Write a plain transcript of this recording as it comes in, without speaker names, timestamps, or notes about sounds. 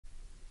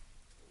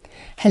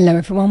Hello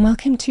everyone,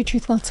 welcome to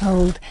Truth Well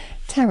Told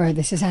Tarot.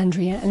 This is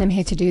Andrea and I'm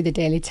here to do the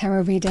daily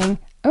tarot reading.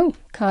 Oh,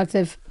 cards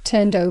have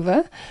turned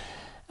over.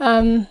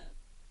 Daily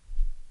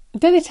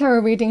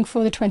tarot reading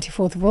for the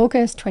 24th of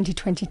August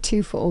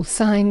 2022 for all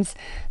signs.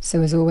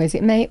 So as always,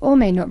 it may or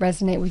may not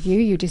resonate with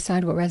you. You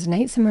decide what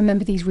resonates, and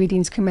remember these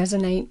readings can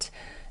resonate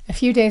a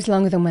few days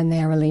longer than when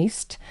they are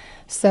released.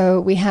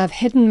 So we have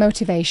hidden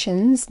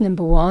motivations.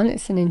 Number one,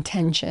 it's an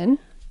intention.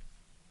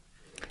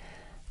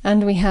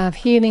 And we have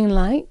healing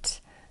light.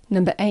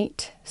 Number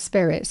 8,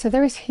 spirit. So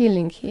there is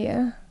healing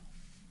here.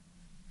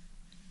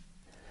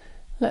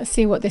 Let's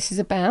see what this is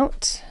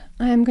about.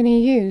 I am going to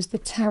use the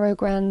Tarot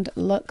Grand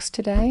Lux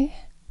today.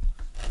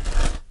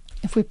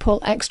 If we pull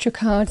extra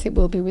cards, it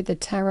will be with the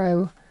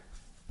Tarot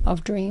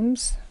of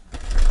Dreams.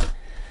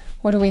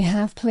 What do we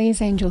have,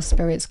 please? Angel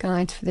Spirits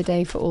Guide for the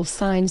day for all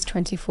signs,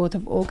 24th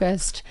of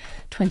August,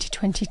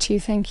 2022.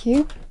 Thank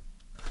you.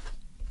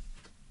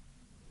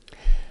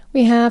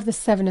 We have the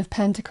 7 of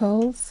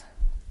Pentacles.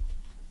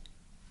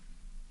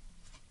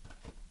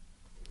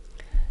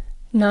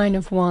 9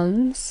 of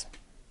Wands,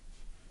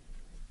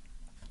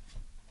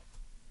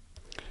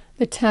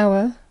 the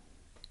Tower,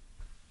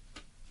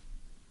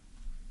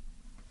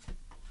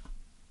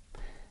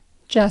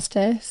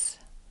 Justice,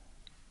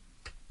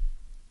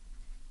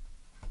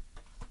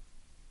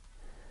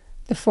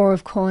 the 4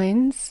 of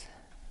Coins,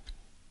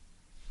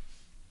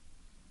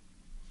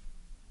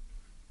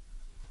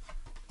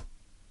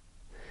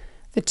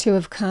 the 2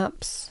 of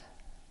Cups,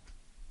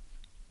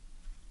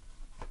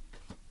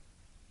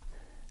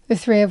 the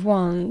 3 of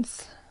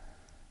Wands.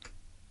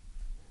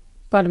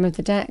 Bottom of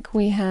the deck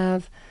we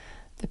have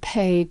the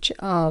Page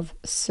of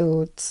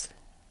Swords.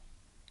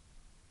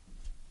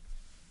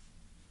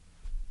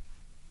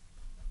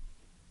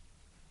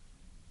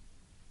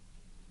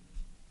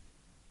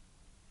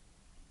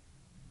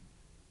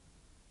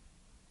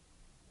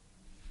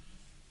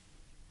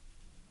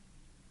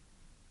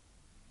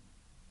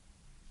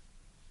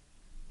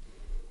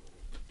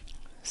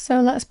 So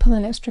let's pull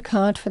an extra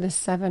card for the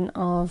 7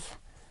 of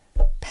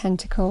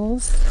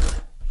Pentacles.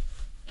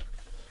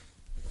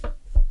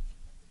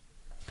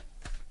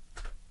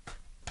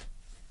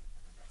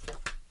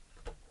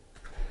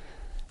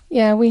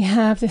 Yeah, we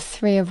have the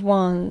 3 of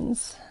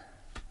Wands.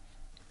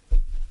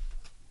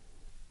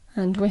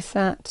 And with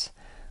that,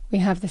 we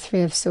have the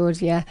 3 of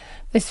Swords. Yeah,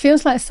 this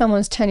feels like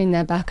someone's turning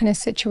their back on a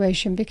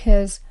situation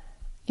because,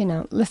 you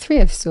know, the 3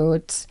 of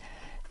Swords,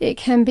 it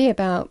can be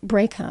about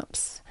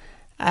breakups.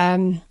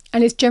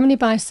 And it's generally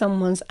by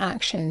someone's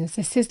actions.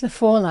 This is the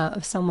fallout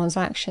of someone's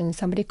actions,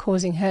 somebody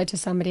causing hurt to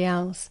somebody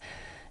else.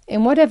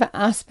 In whatever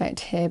aspect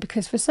here,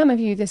 because for some of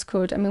you this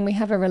could, I mean, we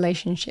have a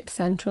relationship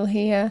central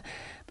here,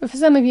 but for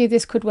some of you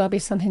this could well be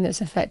something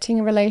that's affecting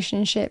a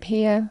relationship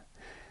here.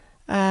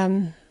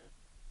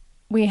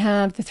 We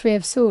have the 3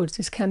 of Swords.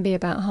 This can be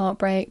about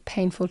heartbreak,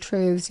 painful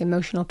truths,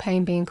 emotional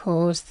pain being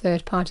caused,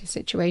 third-party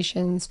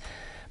situations.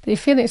 But you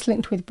feel it's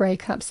linked with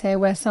breakups here,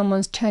 where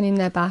someone's turning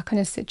their back on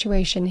a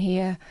situation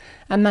here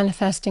and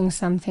manifesting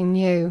something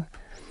new.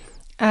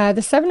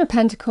 The 7 of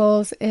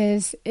Pentacles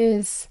is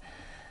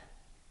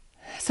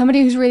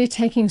somebody who's really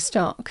taking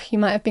stock. You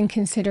might have been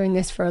considering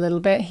this for a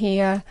little bit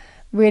here,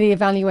 really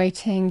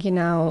evaluating, you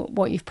know,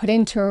 what you've put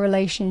into a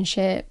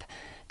relationship,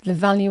 the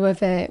value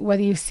of it,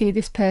 whether you see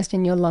this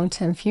person in your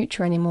long-term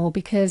future anymore,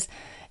 because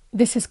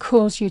this has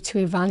caused you to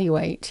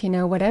evaluate, you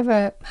know,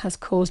 whatever has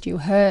caused you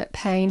hurt,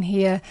 pain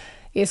here,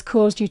 it's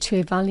caused you to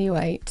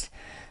evaluate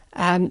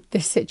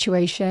this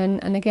situation.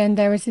 And again,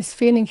 there is this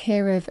feeling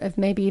here of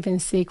maybe even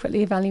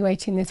secretly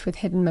evaluating this with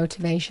hidden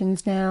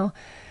motivations now.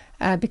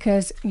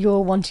 Because you're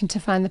wanting to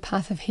find the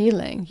path of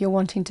healing. You're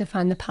wanting to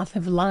find the path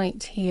of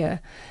light here,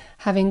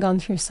 having gone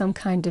through some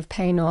kind of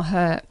pain or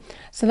hurt.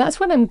 So that's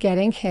what I'm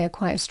getting here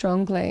quite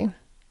strongly.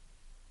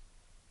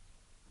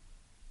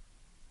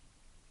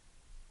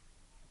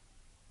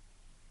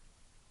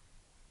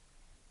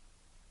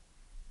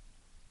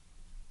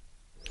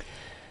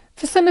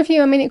 For some of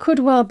you, I mean, it could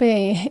well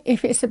be,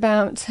 if it's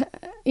about,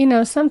 you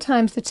know,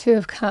 sometimes the 2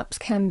 of Cups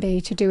can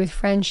be to do with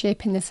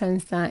friendship, in the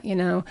sense that, you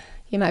know,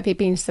 you might be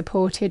being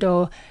supported,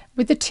 or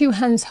with the 2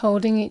 hands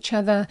holding each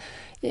other,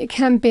 it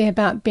can be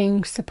about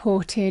being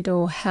supported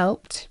or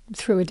helped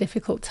through a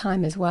difficult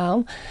time as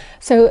well.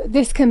 So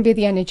this can be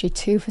the energy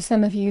too for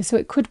some of you. So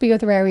it could be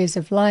other areas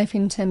of life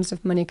in terms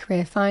of money,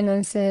 career,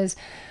 finances,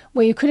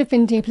 where you could have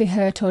been deeply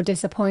hurt or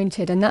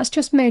disappointed, and that's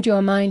just made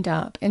your mind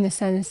up, in the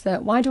sense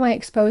that, why do I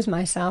expose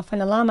myself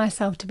and allow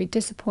myself to be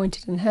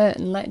disappointed and hurt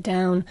and let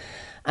down?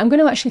 I'm going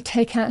to actually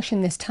take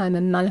action this time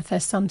and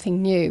manifest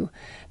something new,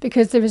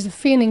 because there is a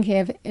feeling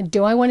here of,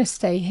 do I want to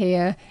stay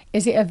here?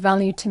 Is it of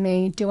value to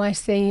me? Do I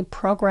see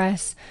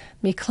progress,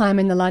 me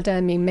climbing the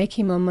ladder, me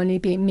making more money,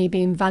 me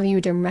being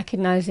valued and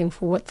recognizing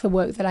for what the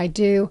work that I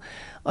do?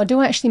 Or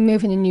do I actually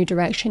move in a new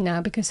direction now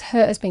because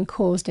hurt has been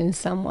caused in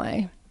some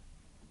way?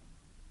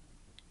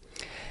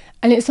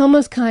 And it's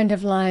almost kind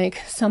of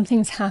like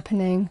something's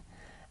happening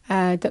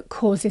that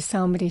causes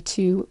somebody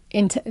to,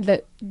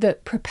 that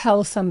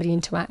propels somebody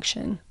into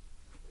action.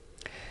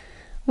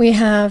 We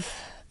have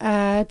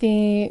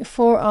The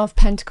Four of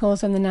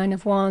Pentacles and the Nine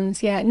of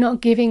Wands. Yeah, not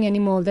giving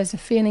anymore. There's a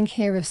feeling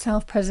here of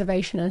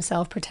self-preservation and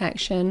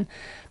self-protection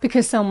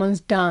because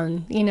someone's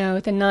done. You know,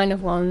 the Nine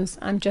of Wands,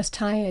 I'm just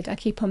tired. I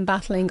keep on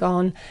battling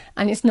on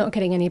and it's not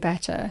getting any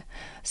better.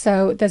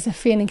 So there's a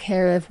feeling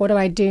here of what do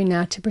I do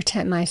now to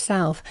protect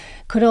myself?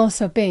 Could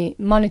also be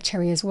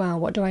monetary as well.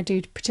 What do I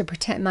do to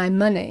protect my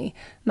money,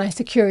 my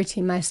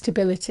security, my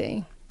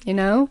stability, you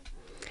know?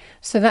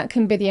 So that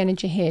can be the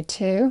energy here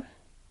too.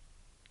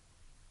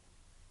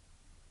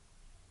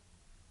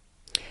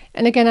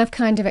 And again, I've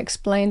kind of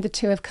explained the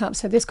Two of Cups,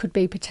 so this could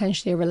be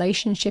potentially a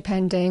relationship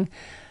ending.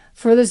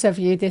 For others of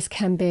you, this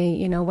can be,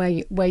 you know,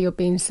 where you're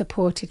being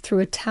supported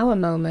through a Tower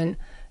moment.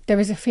 There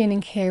is a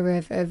feeling here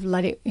of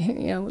let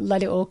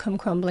it all come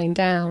crumbling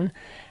down.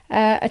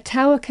 A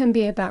Tower can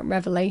be about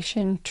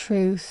revelation,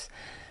 truth,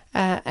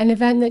 an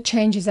event that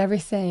changes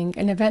everything,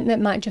 an event that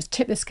might just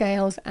tip the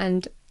scales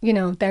and, you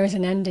know, there is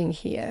an ending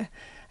here.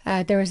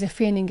 There is a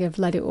feeling of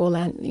let it all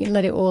end,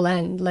 let it all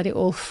end, let it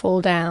all fall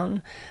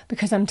down,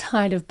 because I'm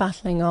tired of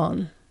battling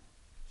on.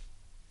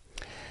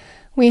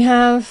 We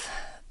have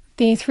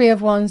the Three of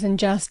Wands and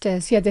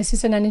Justice. Yeah, this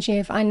is an energy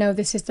of I know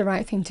this is the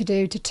right thing to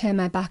do, to turn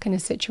my back on a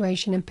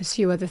situation and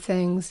pursue other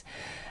things.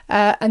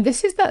 And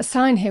this is that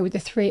sign here with the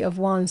Three of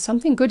Wands.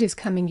 Something good is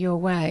coming your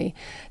way.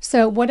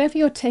 So whatever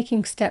you're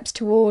taking steps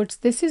towards,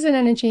 this is an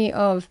energy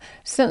of,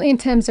 certainly in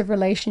terms of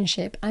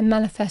relationship, I'm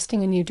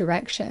manifesting a new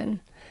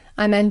direction.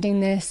 I'm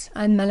ending this,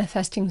 I'm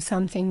manifesting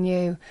something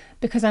new,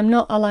 because I'm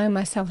not allowing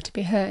myself to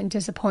be hurt and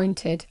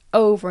disappointed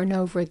over and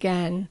over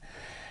again.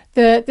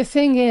 The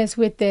thing is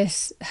with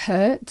this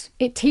hurt,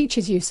 it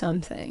teaches you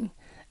something.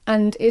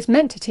 And it's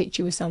meant to teach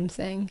you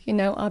something. You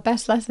know, our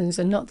best lessons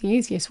are not the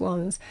easiest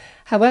ones.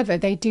 However,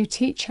 they do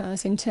teach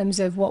us in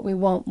terms of what we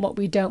want, what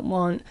we don't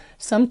want.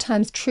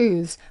 Sometimes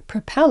truths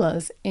propel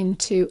us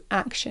into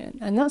action.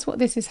 And that's what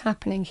this is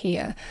happening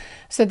here.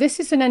 So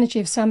this is an energy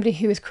of somebody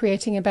who is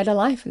creating a better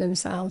life for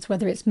themselves,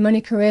 whether it's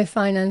money, career,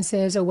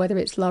 finances, or whether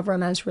it's love,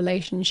 romance,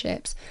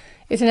 relationships.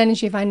 It's an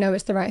energy of I know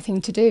it's the right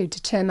thing to do,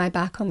 to turn my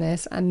back on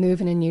this and move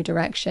in a new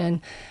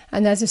direction.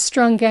 And there's a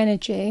strong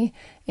energy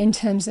in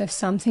terms of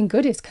something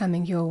good is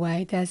coming your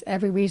way. There's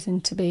every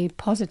reason to be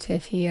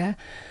positive here.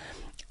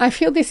 I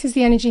feel this is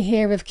the energy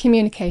here of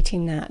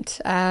communicating that.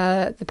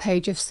 The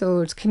Page of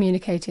Swords,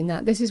 communicating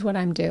that. This is what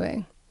I'm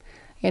doing,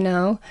 you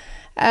know.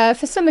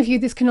 For some of you,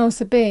 this can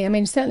also be, I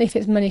mean, certainly if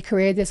it's money,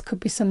 career, this could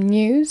be some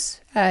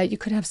news. You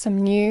could have some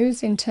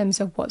news in terms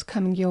of what's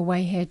coming your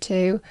way here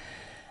too.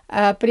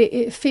 But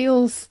it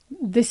feels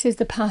this is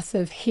the path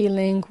of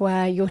healing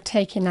where you're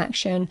taking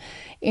action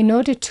in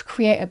order to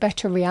create a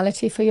better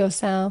reality for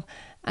yourself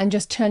and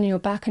just turning your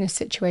back on a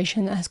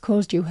situation that has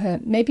caused you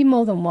hurt, maybe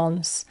more than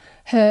once.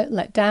 Hurt,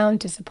 let down,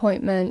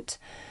 disappointment,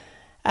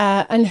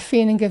 and a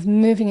feeling of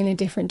moving in a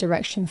different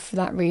direction for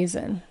that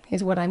reason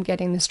is what I'm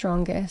getting the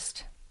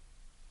strongest.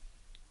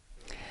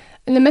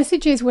 And the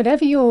message is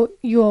whatever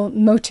you're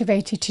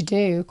motivated to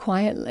do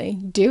quietly,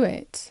 do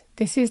it.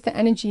 This is the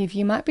energy of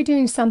you might be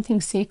doing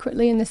something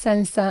secretly in the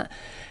sense that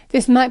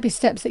this might be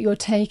steps that you're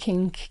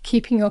taking,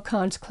 keeping your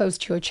cards close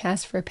to your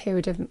chest for a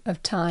period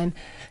of time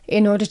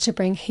in order to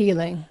bring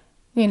healing.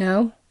 You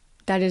know,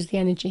 that is the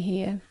energy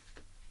here.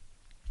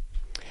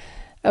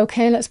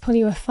 Okay, let's pull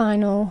you a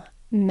final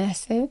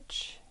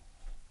message.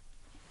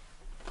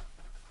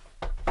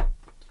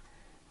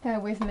 Bear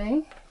with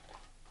me.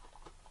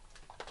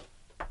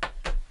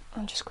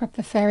 I'll just grab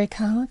the fairy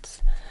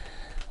cards.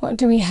 What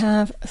do we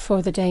have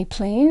for the day,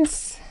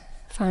 please?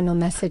 Final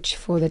message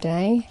for the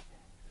day.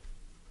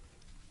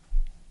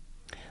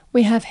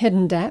 We have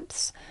hidden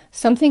depths.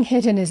 Something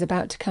hidden is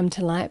about to come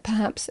to light,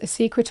 perhaps a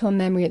secret or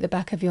memory at the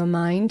back of your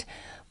mind.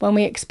 When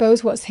we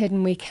expose what's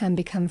hidden, we can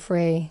become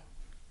free.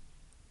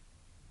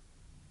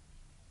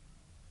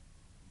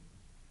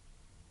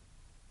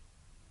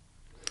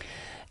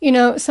 You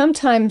know,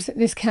 sometimes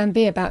this can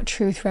be about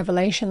truth,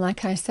 revelation,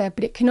 like I said,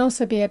 but it can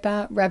also be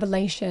about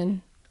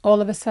revelation. All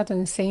of a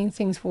sudden seeing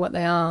things for what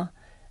they are,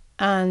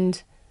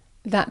 and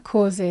that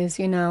causes,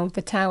 you know,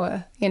 the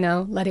Tower, you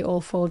know, let it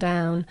all fall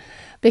down,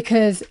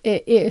 because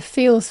it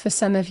feels for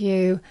some of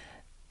you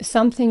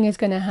something is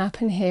going to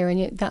happen here,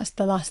 and that's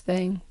the last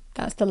thing.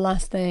 That's the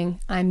last thing.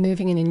 I'm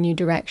moving in a new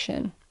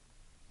direction.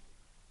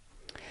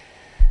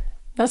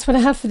 That's what I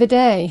have for the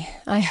day.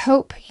 I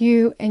hope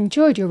you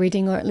enjoyed your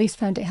reading, or at least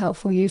found it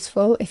helpful,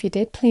 useful. If you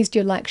did, please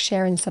do like,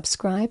 share and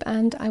subscribe,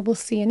 and I will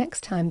see you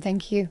next time.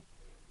 Thank you.